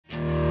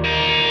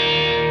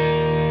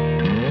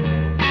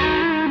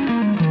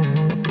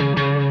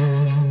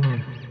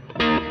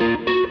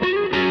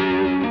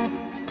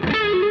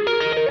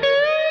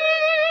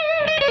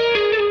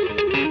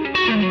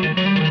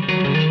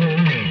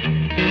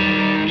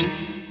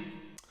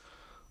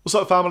What's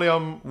up, family?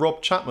 I'm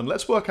Rob Chapman.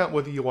 Let's work out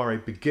whether you are a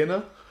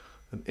beginner,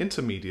 an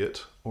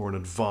intermediate, or an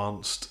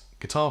advanced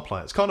guitar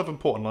player. It's kind of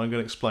important. I'm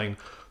going to explain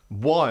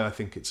why I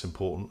think it's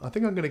important. I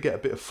think I'm going to get a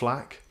bit of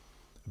flack,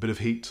 a bit of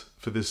heat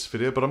for this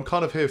video, but I'm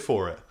kind of here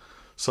for it.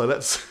 So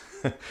let's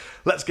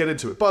let's get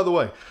into it. By the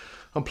way,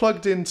 I'm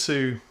plugged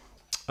into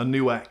a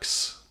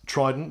NUX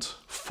Trident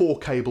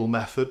 4-cable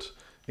method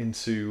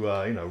into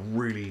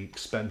really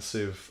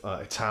expensive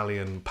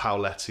Italian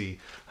Paoletti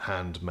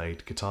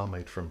handmade guitar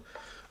made from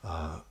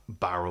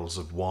barrels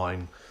of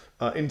wine,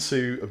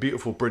 into a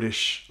beautiful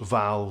British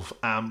valve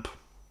amp,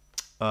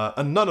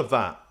 and none of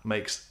that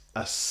makes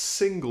a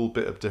single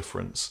bit of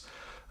difference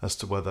as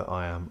to whether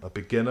I am a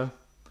beginner,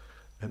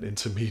 an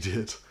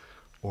intermediate,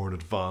 or an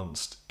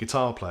advanced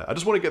guitar player. I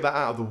just want to get that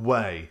out of the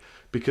way,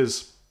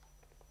 because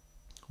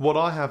what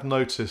I have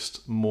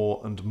noticed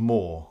more and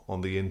more on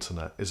the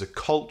internet is a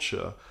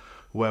culture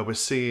where we're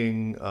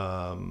seeing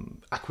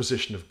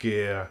acquisition of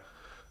gear,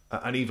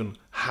 and even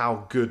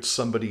how good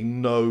somebody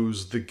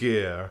knows the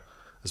gear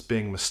as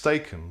being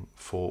mistaken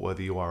for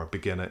whether you are a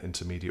beginner,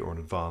 intermediate, or an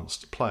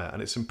advanced player.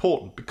 And it's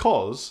important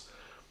because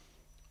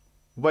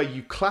where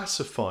you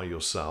classify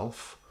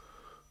yourself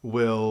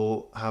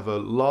will have a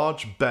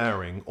large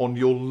bearing on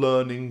your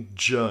learning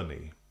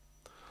journey.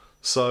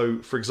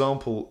 So, for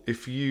example,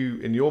 if you,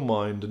 in your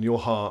mind and your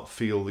heart,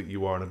 feel that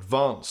you are an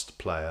advanced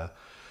player,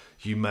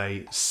 you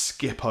may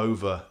skip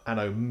over and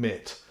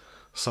omit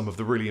some of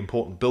the really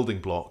important building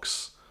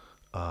blocks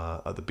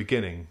at the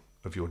beginning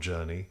of your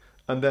journey,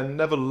 and then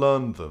never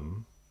learn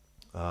them,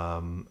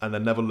 and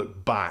then never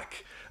look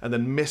back, and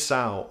then miss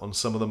out on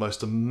some of the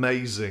most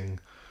amazing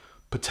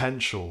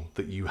potential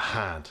that you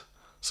had.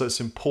 So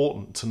it's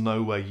important to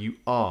know where you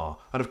are.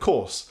 And of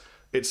course,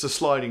 it's a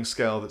sliding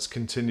scale that's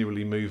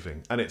continually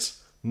moving, and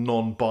it's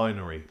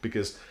non-binary,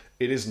 because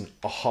it isn't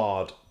a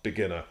hard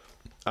beginner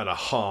and a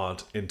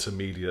hard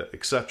intermediate,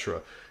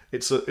 etc.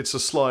 It's a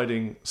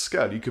sliding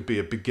scale. You could be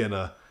a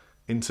beginner,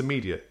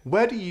 intermediate.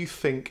 Where do you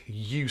think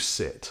you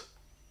sit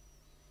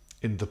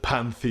in the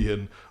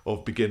pantheon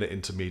of beginner,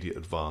 intermediate,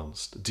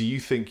 advanced? Do you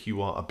think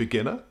you are a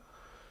beginner?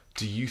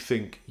 Do you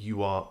think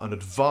you are an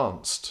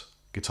advanced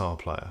guitar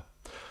player?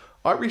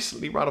 I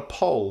recently ran a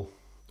poll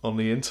on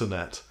the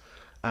internet,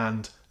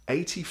 and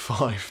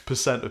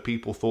 85% of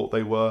people thought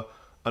they were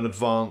an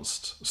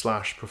advanced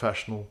 /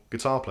 professional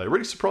guitar player. It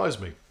really surprised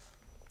me.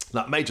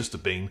 That may just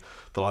have been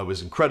that I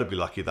was incredibly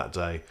lucky that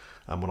day,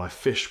 and when I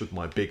fished with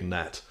my big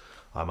net,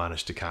 I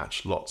managed to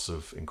catch lots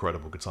of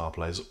incredible guitar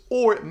players.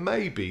 Or it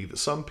may be that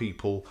some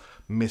people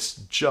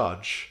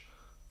misjudge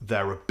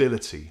their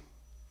ability.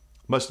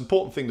 Most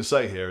important thing to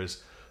say here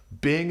is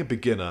being a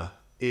beginner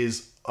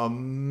is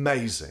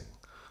amazing.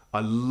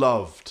 I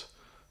loved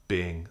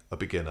being a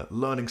beginner,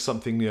 learning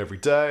something new every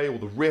day, all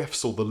the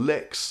riffs, all the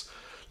licks,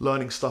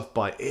 learning stuff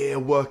by ear,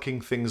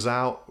 working things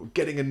out,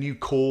 getting a new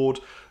chord,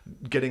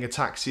 getting a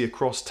taxi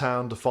across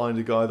town to find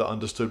a guy that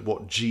understood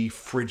what G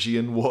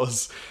Phrygian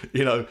was.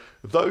 You know,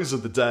 those are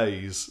the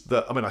days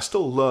that, I mean, I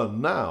still learn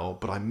now,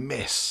 but I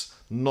miss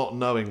not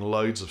knowing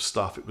loads of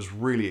stuff. It was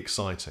really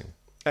exciting.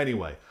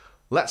 Anyway,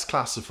 let's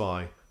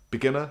classify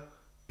beginner,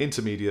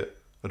 intermediate,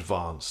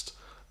 advanced,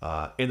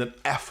 in an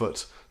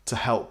effort to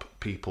help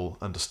people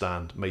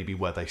understand maybe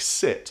where they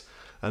sit,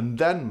 and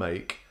then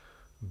make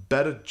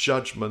better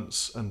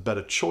judgments and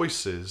better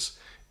choices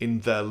in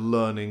their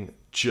learning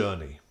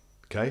journey.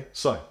 Okay,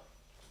 so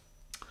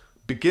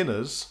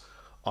beginners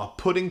are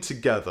putting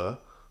together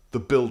the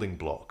building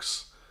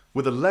blocks.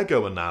 With a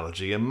Lego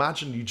analogy,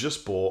 imagine you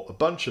just bought a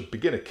bunch of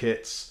beginner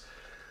kits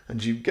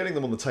and you're getting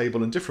them on the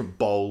table in different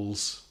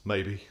bowls,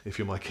 maybe, if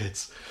you're my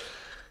kids.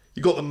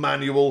 You got the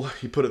manual,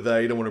 you put it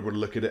there, you don't want everyone to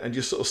look at it, and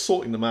you're sort of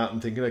sorting them out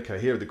and thinking, okay,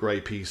 here are the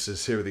grey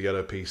pieces, here are the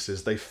yellow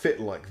pieces, they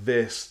fit like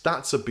this.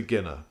 That's a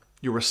beginner.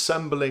 You're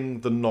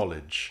assembling the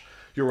knowledge.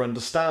 You're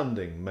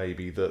understanding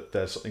maybe that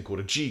there's something called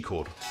a G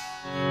chord.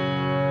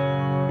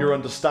 You're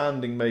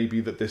understanding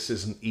maybe that this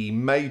is an E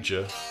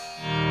major,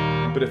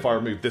 but if I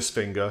remove this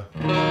finger,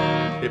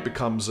 it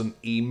becomes an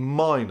E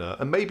minor.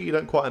 And maybe you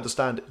don't quite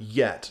understand it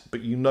yet,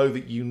 but you know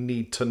that you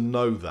need to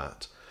know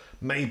that.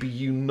 Maybe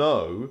you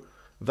know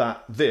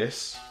that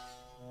this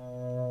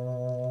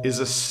is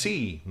a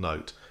C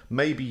note.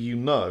 Maybe you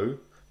know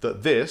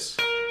that this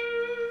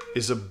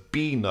is a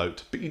B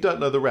note, but you don't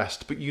know the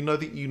rest, but you know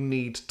that you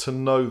need to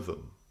know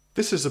them.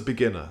 This is a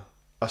beginner,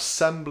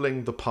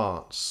 assembling the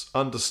parts,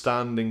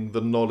 understanding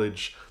the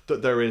knowledge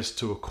that there is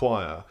to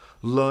acquire,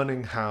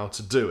 learning how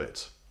to do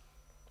it.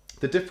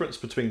 The difference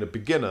between a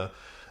beginner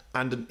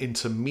and an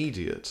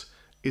intermediate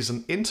is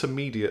an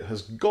intermediate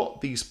has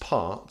got these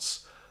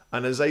parts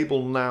and is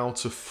able now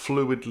to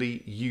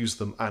fluidly use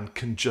them and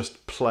can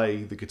just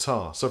play the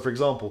guitar. So for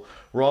example,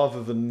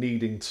 rather than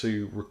needing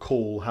to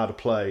recall how to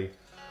play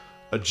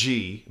a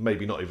G,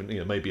 maybe not even,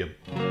 maybe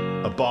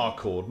a bar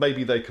chord,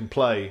 maybe they can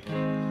play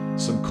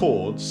some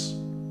chords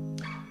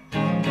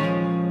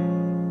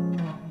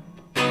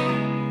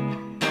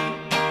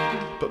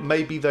but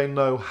maybe they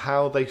know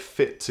how they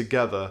fit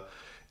together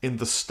in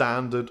the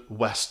standard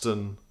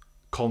Western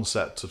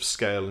concept of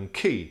scale and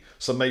key.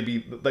 So maybe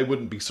they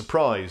wouldn't be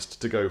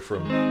surprised to go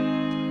from,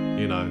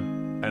 you know,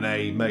 an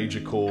A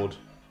major chord,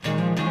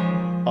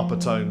 upper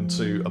tone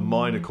to a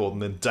minor chord,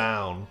 and then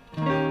down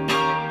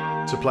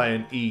to play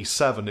an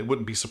E7. It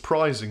wouldn't be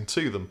surprising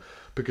to them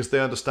because they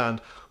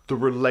understand the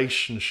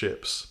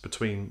relationships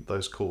between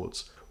those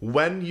chords.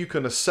 When you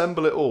can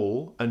assemble it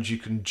all and you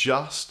can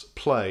just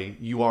play,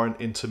 you are an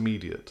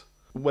intermediate.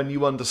 When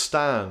you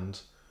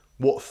understand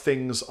what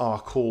things are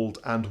called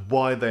and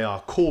why they are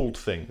called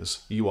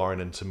things, you are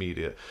an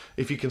intermediate.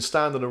 If you can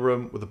stand in a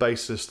room with a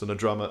bassist and a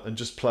drummer and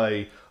just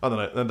play, I don't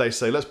know, and they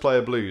say, let's play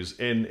a blues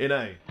in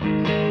A.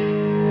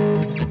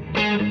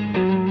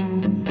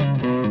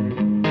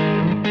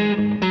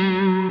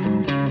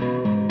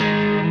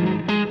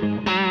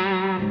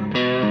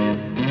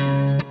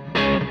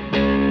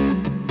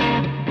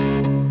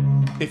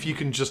 If you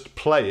can just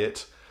play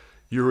it,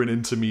 you're an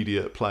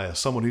intermediate player.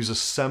 Someone who's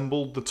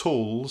assembled the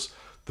tools,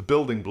 the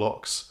building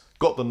blocks,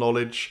 got the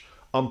knowledge,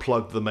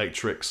 unplugged the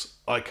matrix,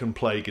 I can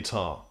play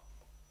guitar.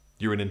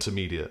 You're an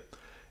intermediate.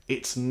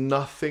 It's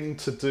nothing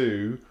to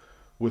do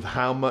with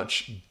how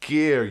much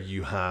gear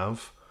you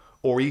have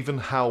or even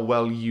how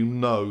well you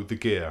know the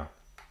gear.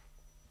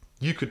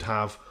 You could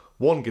have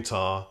one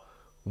guitar,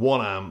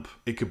 one amp,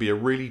 it could be a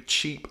really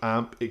cheap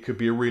amp, it could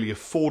be a really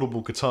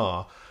affordable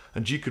guitar,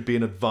 and you could be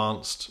an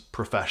advanced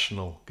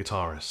professional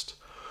guitarist.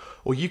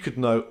 Or you could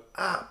know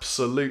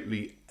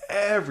absolutely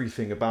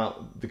everything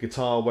about the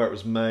guitar, where it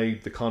was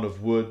made, the kind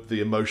of wood,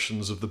 the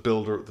emotions of the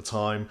builder at the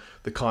time,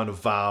 the kind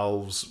of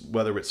valves,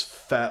 whether it's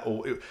fet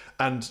or...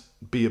 and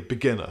be a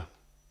beginner.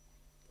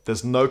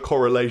 There's no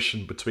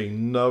correlation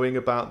between knowing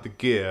about the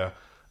gear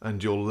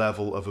and your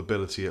level of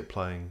ability at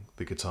playing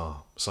the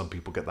guitar. Some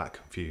people get that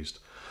confused.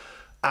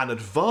 An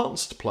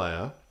advanced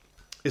player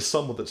is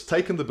someone that's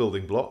taken the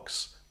building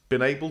blocks,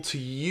 been able to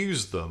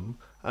use them,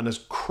 and has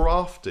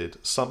crafted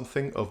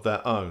something of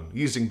their own.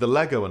 Using the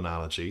Lego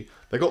analogy,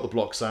 they got the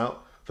blocks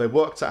out, they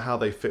worked out how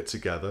they fit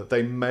together,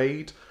 they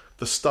made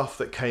the stuff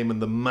that came in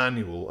the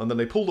manual, and then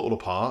they pulled it all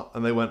apart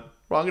and they went,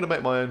 right, I'm going to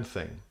make my own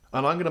thing.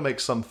 And I'm going to make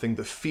something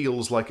that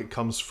feels like it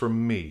comes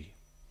from me.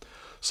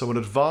 So an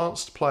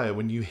advanced player,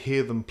 when you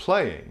hear them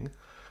playing,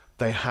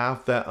 they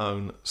have their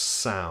own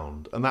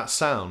sound. And that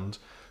sound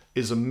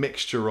is a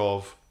mixture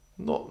of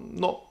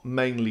not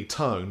mainly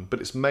tone, but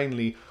it's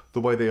mainly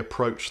the way they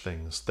approach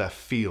things, their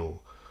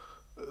feel.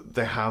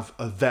 They have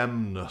a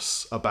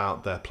themness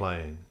about their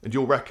playing. And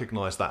you'll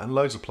recognise that in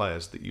loads of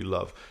players that you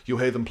love. You'll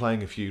hear them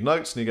playing a few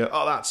notes and you go,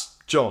 oh, that's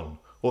John,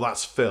 or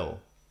that's Phil.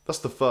 That's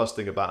the first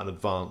thing about an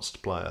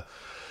advanced player.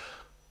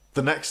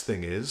 The next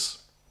thing is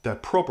they're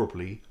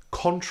probably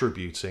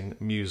contributing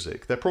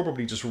music. They're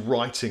probably just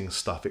writing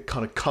stuff. It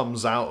kind of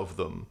comes out of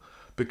them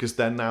because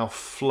they're now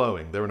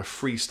flowing. They're in a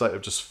free state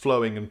of just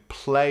flowing and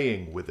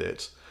playing with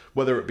it,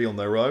 whether it be on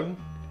their own,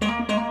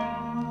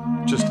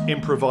 just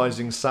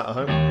improvising sat at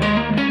home.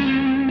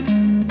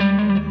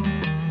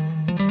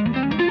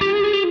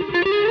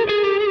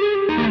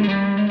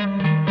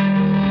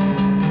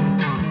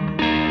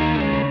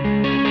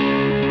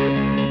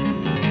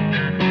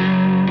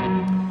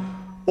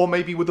 Or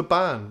maybe with a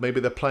band, maybe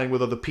they're playing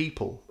with other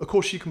people. Of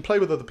course, you can play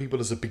with other people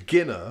as a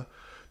beginner,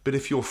 but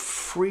if you're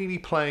freely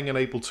playing and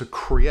able to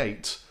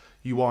create,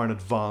 you are an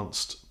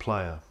advanced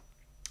player.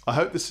 I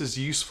hope this is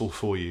useful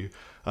for you,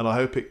 and I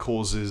hope it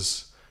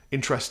causes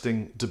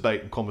interesting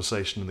debate and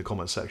conversation in the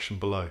comment section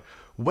below.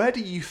 Where do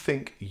you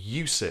think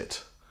you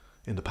sit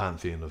in the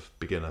pantheon of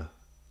beginner,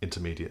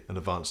 intermediate, and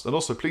advanced? And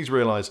also, please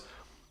realise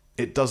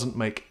it doesn't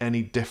make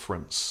any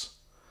difference.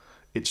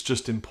 It's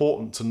just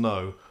important to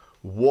know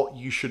what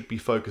you should be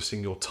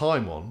focusing your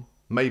time on.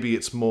 Maybe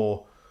it's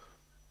more,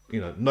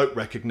 note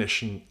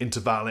recognition,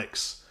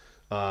 intervallics,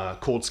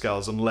 chord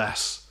scales, and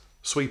less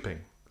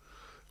sweeping.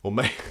 Or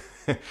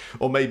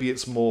maybe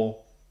it's more,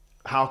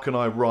 how can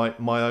I write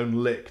my own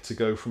lick to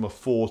go from a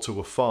 4 to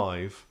a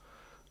 5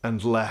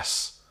 and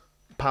less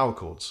power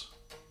chords?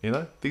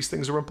 These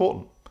things are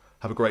important.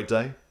 Have a great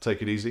day.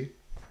 Take it easy.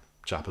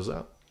 Chappers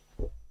out.